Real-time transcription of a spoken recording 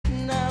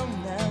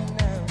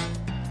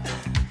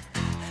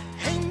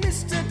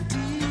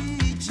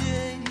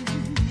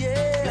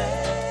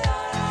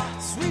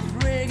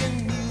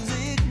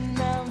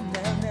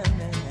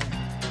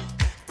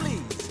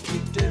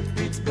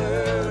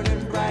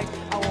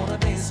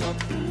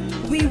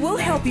We will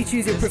help you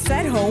choose your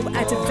preferred home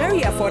at a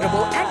very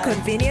affordable and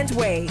convenient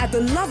way at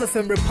the Love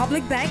FM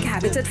Republic Bank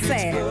Habitat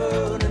Fair.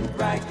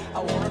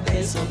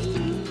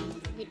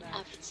 Good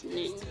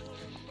afternoon.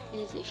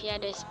 This is Ifya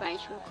Despite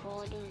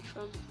recording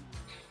from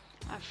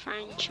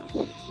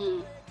Afrancho.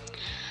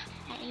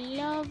 I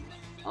love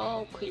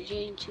all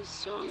Kujenchi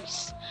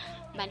songs,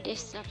 but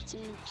this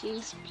afternoon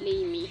please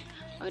play me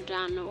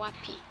Odano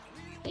Wapi.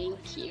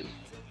 Thank you.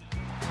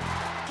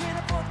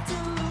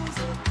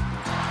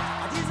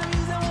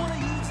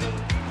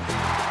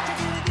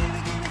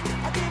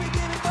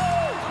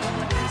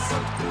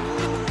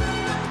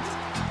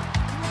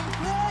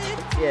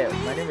 Yeah,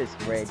 my name is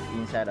Fred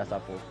inside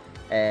Asapo.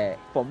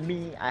 For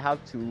me, I have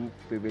two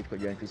favorite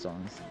Korean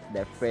songs.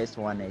 The first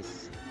one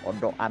is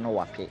Odo Ano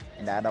Wape,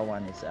 and the other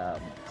one is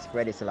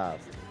Spread Is Love.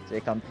 So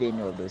you can play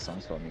any of those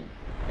songs for me.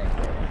 Thank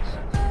you very much.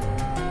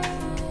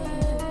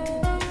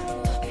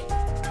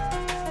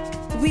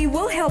 We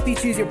will help you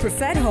choose your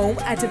preferred home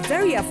at a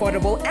very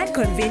affordable and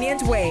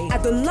convenient way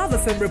at the Love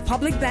FM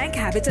Republic Bank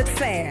Habitat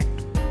Fair.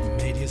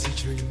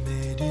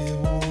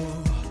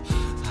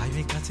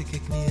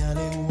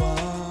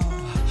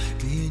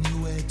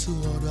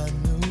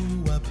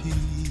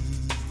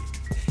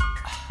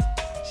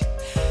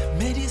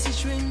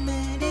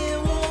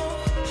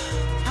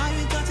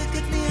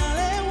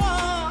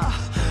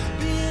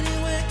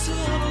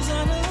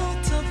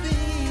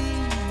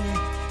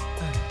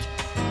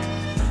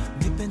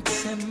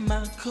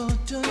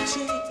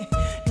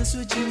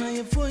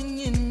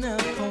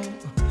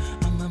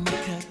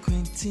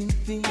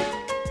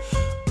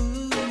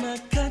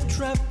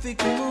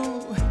 Traffic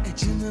move,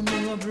 and you know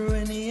me over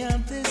any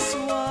of this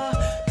war.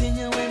 Then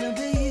you wanna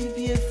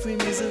be free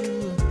me so.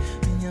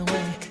 Then you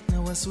way,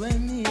 now I swear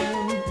me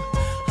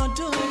how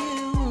do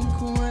you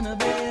wanna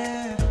be?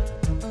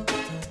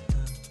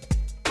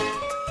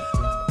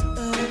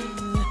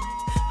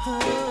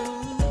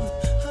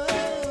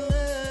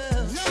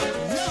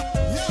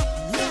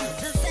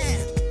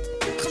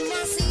 Come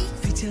on, see.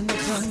 Fit in the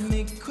fun,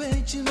 make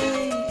question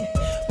me.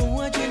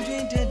 What you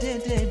drink, get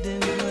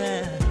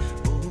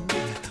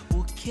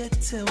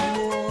a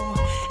war,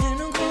 and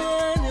I'm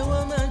going to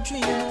my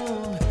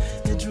dream.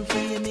 The truth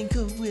is, I'm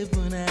good with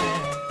one eye.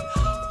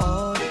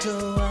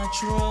 Auto, I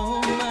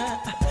trauma.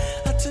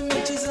 I to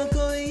me, just a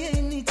go, you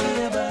need to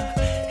have a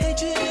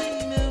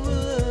dream.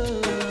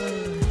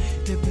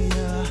 The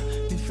beer,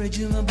 the fridge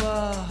in my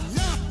bar.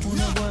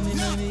 Una woman,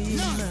 I'm in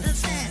my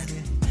side.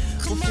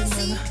 Come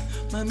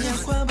Mammy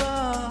Aquaba.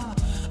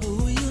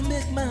 Oh, you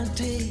make my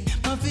day.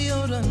 My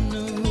feel don't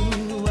know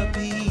what be.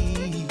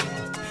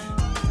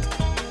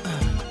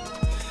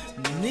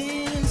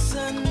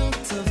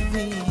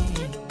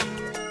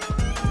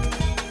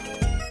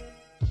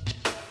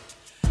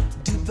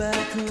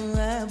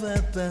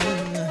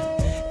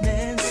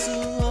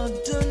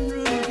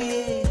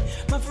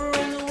 My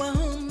friend,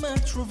 my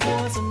true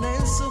voice,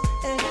 and so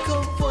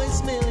echo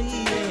voicemail,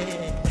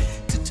 yeah.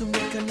 To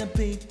make an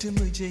abate to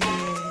Muja,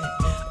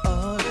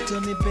 oh,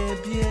 Tony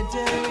baby,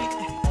 Derry.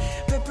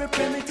 Pepper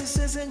Primitive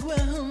says, and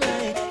well,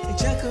 my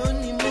Jack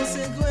only must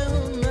and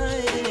well,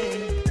 my.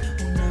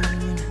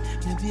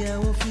 Maybe I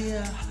will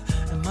fear.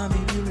 Mommy,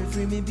 be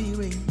free, maybe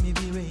rain.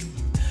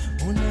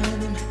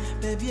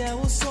 Baby, I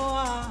will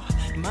soar.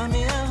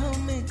 Mommy, I will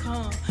make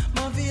her.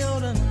 My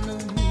viola, no,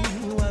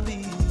 I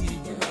be.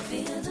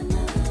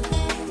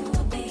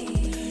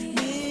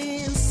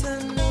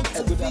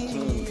 Good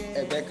afternoon,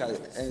 Rebecca,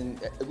 and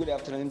good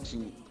afternoon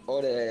to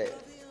all the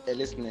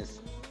listeners.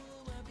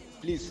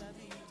 Please,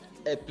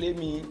 play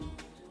me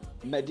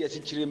Media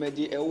Sichiri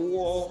Medi a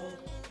war.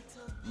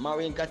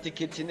 Marin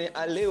Katikitine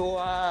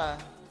Alewa.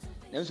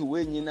 Nanso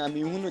we nyina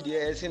me hunu de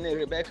ese ne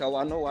Rebecca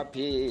wa no wa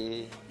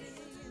pe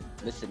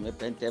Mese me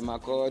pente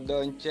mako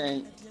don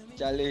chen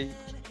chale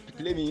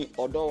play me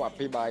odo wa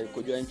pe by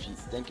Kojo Antwi.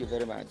 Thank you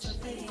very much.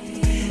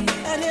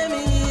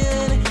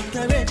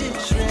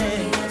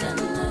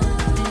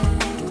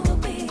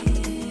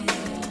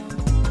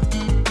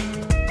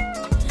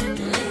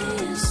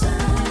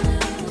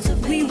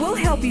 We will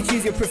help you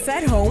choose your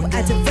preferred home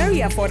at a very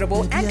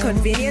affordable and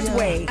convenient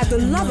way at the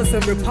Love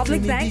FM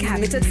Republic Bank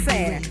Habitat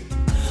Fair.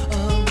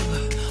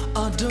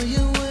 Do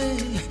you way?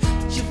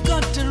 You've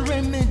got the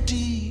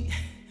remedy.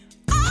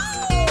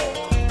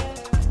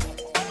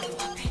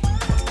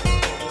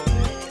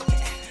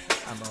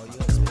 I'm all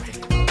yours,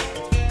 baby.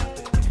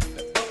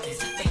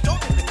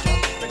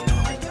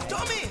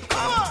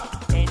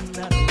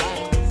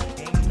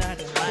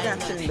 Good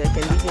afternoon, Beck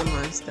and DJ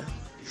Monster.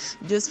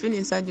 Josephine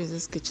inside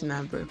Joseph's Kitchen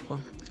and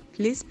Breakfast.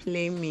 Please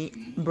play me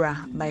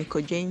Bra by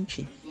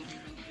Kojenchi.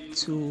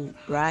 To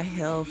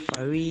Rahel,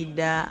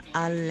 Farida,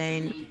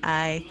 Allen,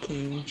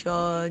 King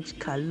George,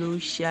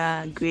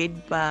 Kalusha,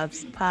 Great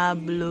Babs,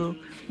 Pablo,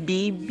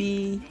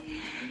 BB,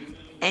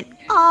 and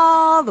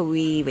all the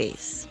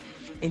weavers.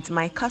 And to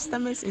my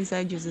customers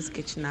inside Jesus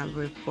Kitchen and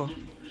Breakfast.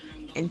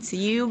 And to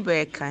you,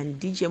 Beck and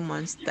DJ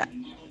Monster.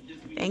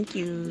 Thank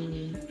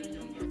you.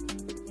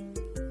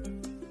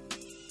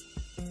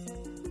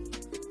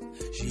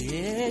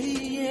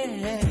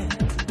 Yeah.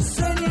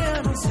 Say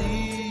I'm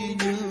seeing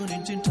you.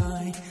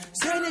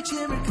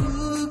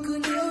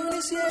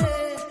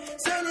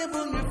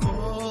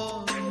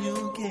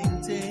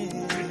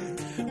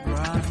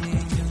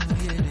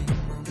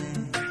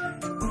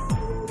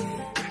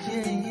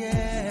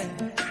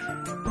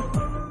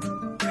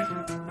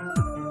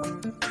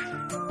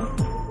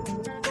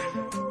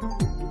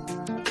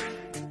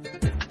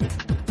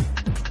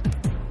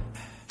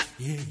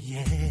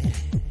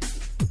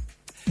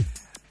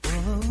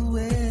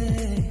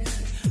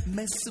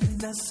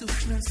 Why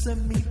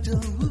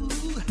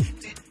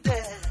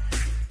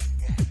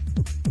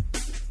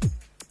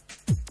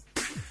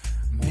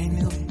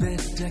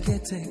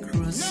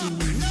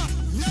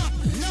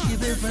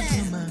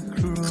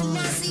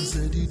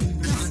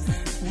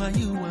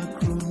you are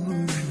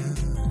cruel?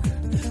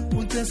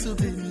 Won't you so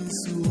baby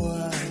so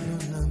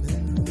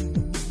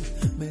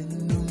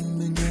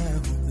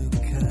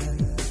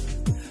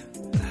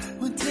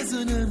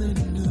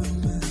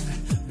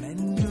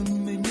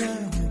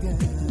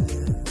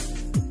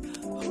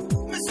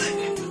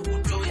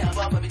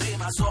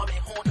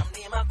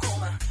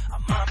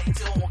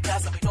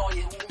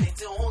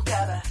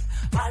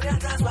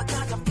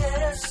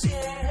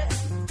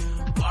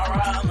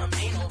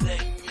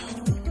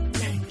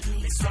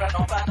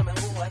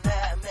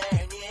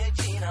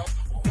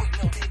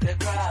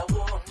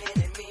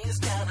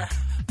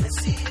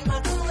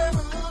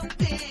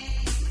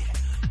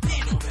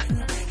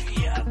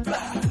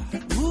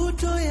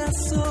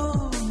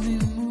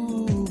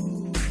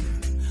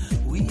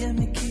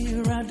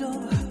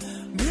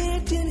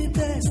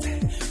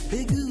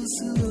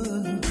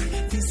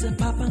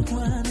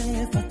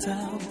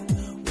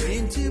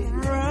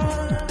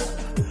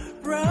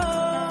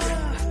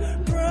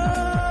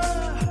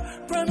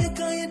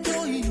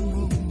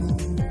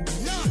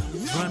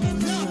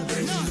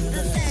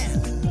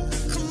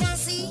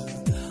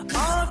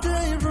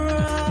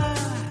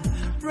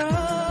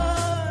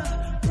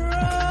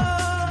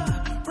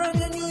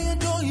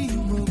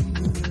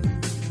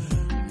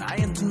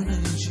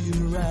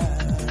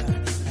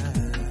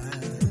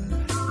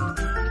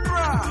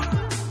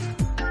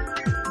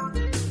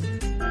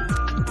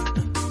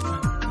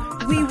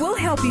We will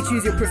help you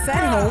choose your preferred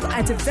home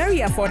at a very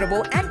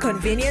affordable and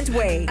convenient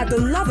way at the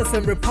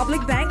Loverson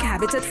Republic Bank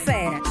Habitat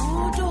Fair.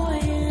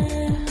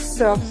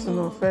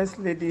 Self-Solo First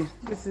Lady,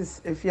 this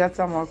is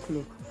Efiata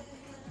Maklu,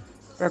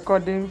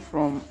 recording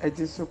from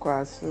Ejisu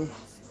Kwasu.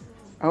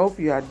 I hope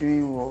you are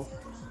doing well.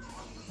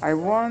 I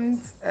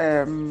want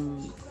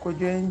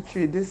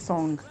Kojoentry, this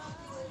song,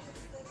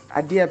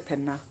 Adia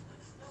Pena,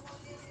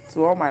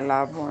 to all my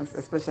loved ones,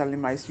 especially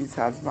my sweet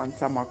husband,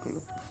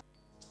 Tamaklu.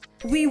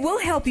 We will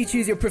help you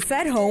choose your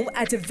preferred home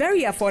at a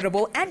very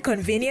affordable and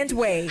convenient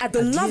way at the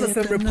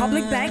Loverson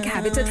Republic Bank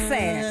Habitat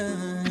Fair.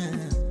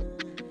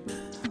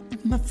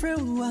 My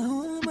friend,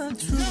 my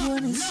true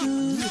one is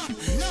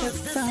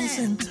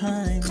 1,000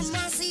 times.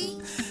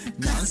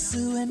 Now,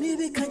 so any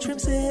big country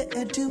say,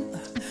 I do,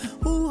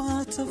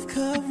 out of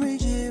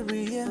coverage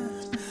area.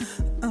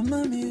 I'm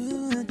a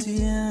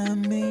beauty, I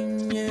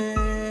mean,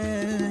 yeah.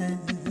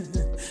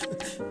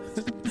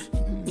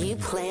 You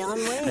play on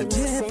waves,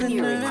 send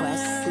your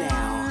requests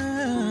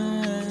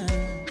now.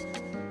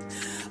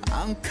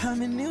 I'm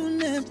coming in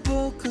the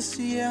book,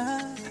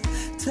 yeah,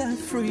 time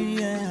free,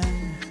 yeah.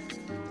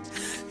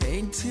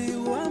 Ain't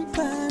you one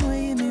pan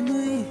where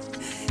me,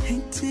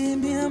 ain't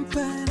me one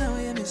pan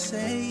where me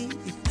say,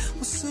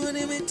 soon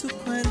me to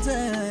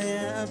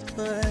Quanta,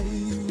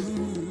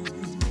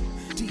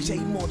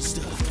 DJ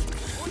Monster.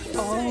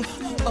 Oh,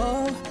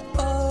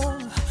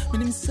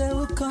 when him say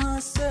we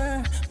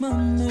cancer,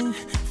 mommy,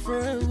 for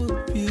a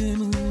whoopie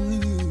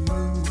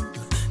move.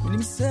 When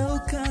him say we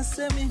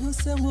cancer, me who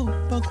say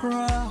whoop a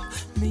crowd,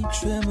 me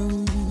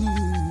tremble.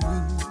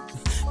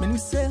 When him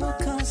say we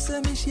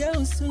cancer, me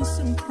share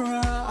some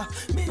cry,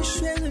 me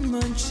share the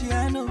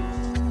munchiano.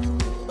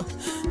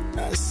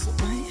 That's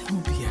my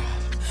hobby.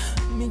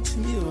 Me to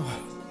you,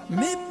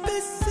 me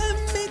best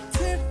me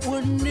take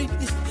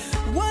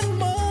one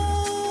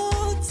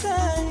more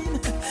time.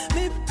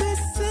 Me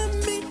best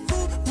me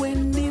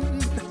when him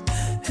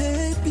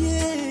happy.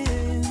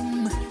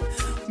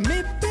 Me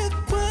be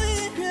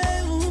quiet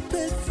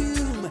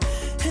perfume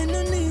and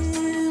only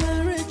a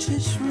rich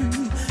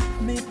room.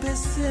 Me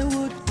best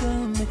would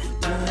come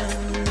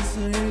once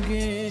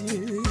again.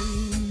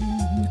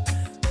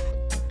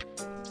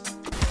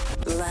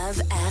 Love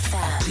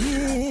FM.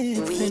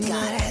 We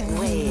got it.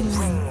 Waves.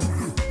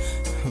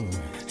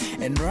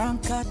 And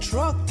rank a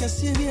truck,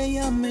 as if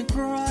you me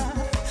cry.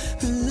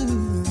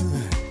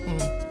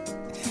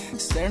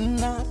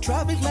 Serna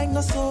traffic like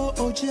no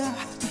soldier.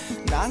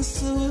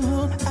 Dance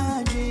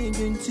I drink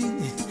into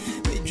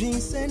me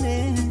drinks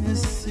and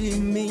see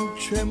me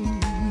tremble.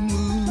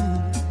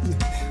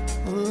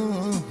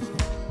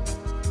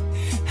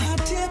 I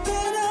take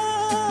it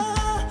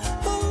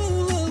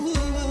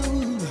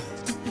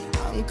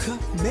I'm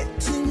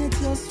committing it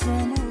just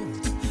from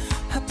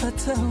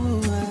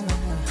Apatoa.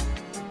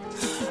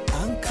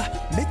 Anka,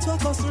 me to a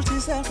consult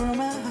is a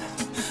grandma.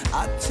 I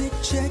take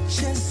check,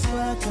 so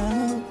I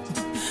come.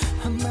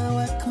 I'm now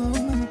I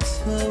come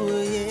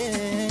to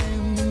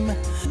him.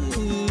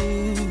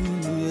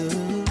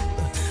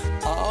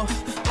 Oh.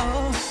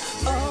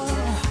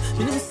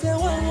 You know, say, I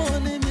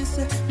want to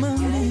say,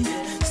 mommy,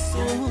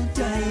 so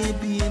die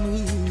being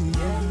with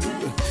you.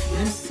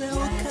 You say,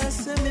 okay,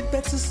 say, me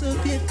better so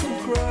be a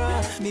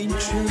cry, me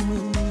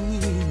tremble.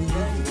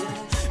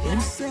 You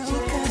say,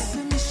 okay,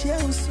 say, me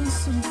share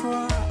some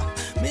cry.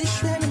 Me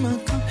shred man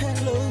come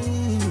hello.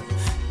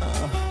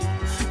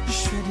 You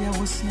shred I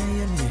was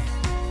saying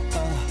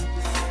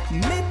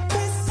me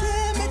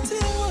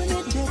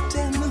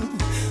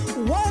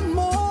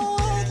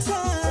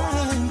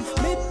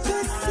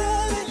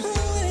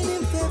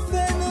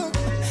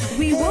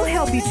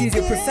choose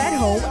your preferred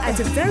home at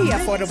a very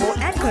affordable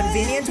and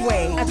convenient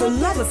way at the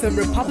Loverfin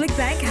Republic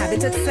Bank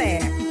Habitat Fair.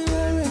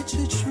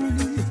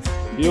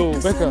 Yo,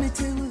 Becca,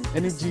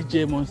 any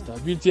GJ Monster,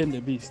 Beauty and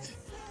the Beast.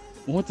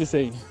 What to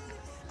say?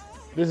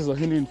 This is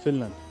Ohini in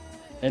Finland.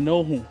 And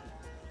no who.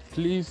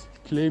 Please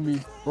play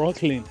me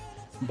Rocklin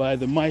by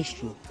the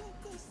Maestro.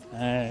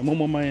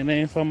 Momo my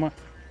name Fama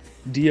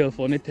DL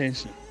for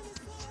attention.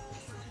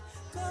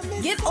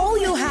 Get all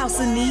your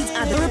housing needs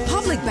at the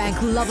Republic Bank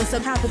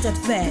Loverfin Habitat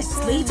Fair,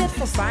 slated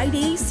for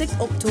Friday, 6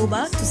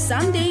 October to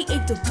Sunday,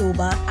 8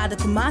 October at the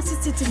Kumasi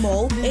City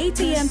Mall, 8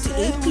 a.m. to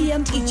 8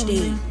 p.m. each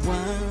day.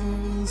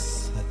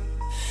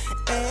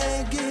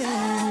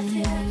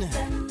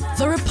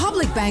 The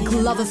Republic Bank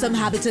Loverfin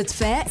Habitat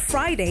Fair,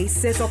 Friday,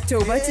 6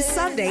 October to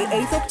Sunday,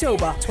 8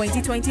 October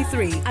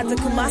 2023 at the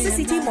Kumasi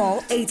City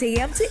Mall, 8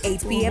 a.m. to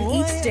 8 p.m.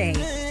 each day.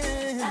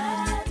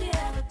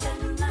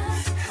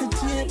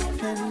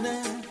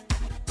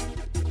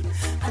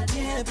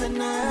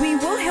 We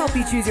will help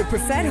you choose your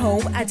preferred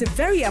home at a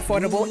very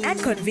affordable and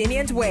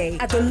convenient way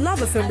at the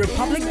Loverfin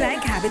Republic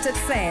Bank Habitat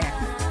Fair.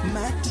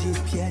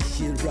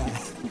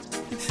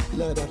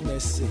 Lord of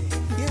mercy,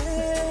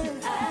 yeah.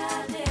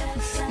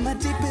 My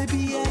deep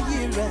baby,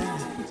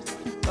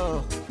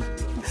 oh,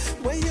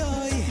 where you?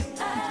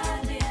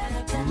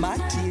 My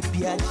deep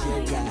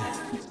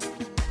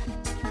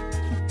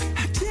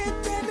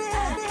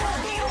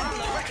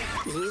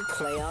You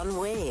play on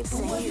waves.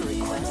 Send your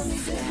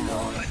requests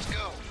now. Let's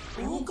go.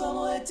 Come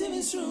on,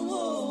 Timmy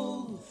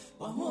Strumo.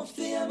 One more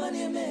fair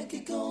money make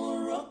it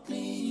go rock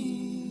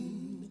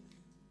clean.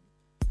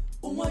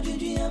 What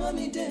did you ever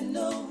me then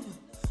know?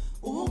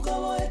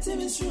 Come on,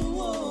 Timmy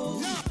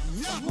Strumo.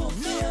 One more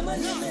fair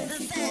money make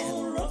it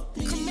go rock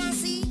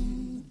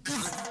clean.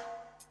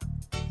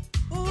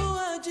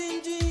 Oh,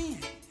 Gingy,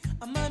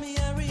 a mommy,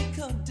 I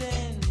record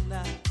then.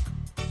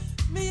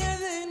 Me, I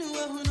then who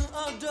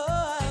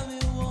adore me,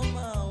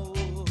 woman.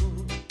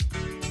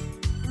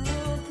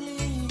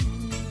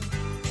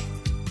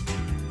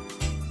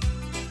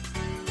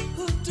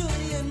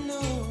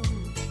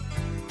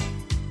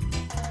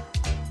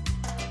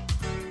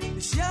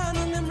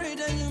 Shano memory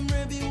that you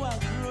maybe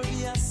walk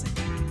Rodias.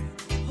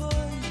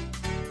 Oh,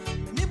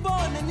 ni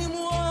born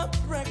anymore,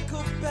 break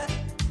up.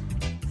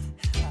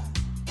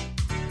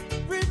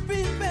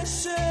 Repeat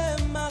Beshe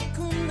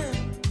Makune.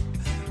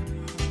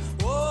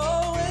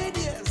 Oh, wait,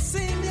 dear,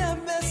 sing your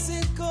best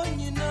on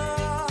you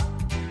know.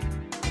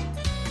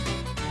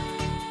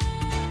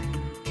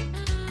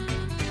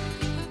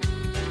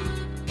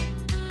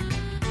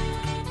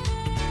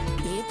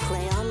 You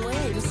play on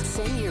waves.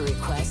 Send your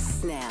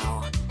requests now.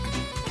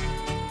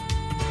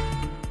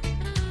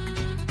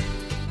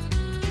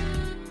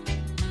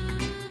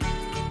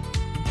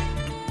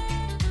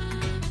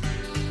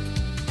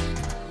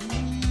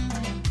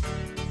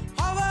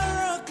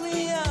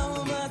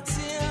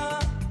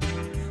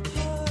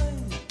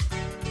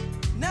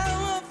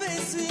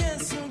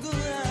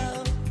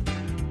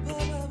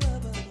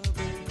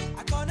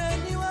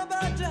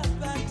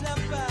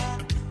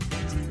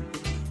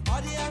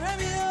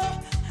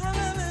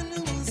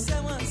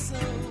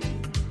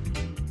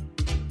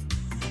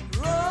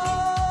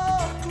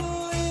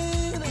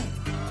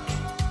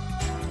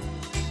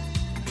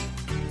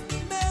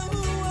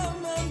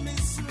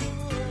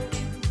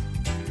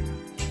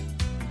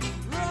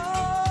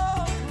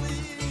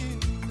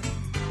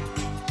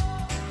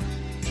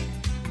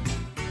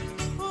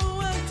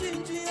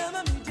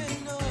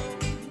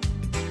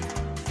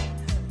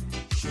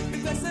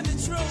 Because I'm the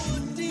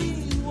truth.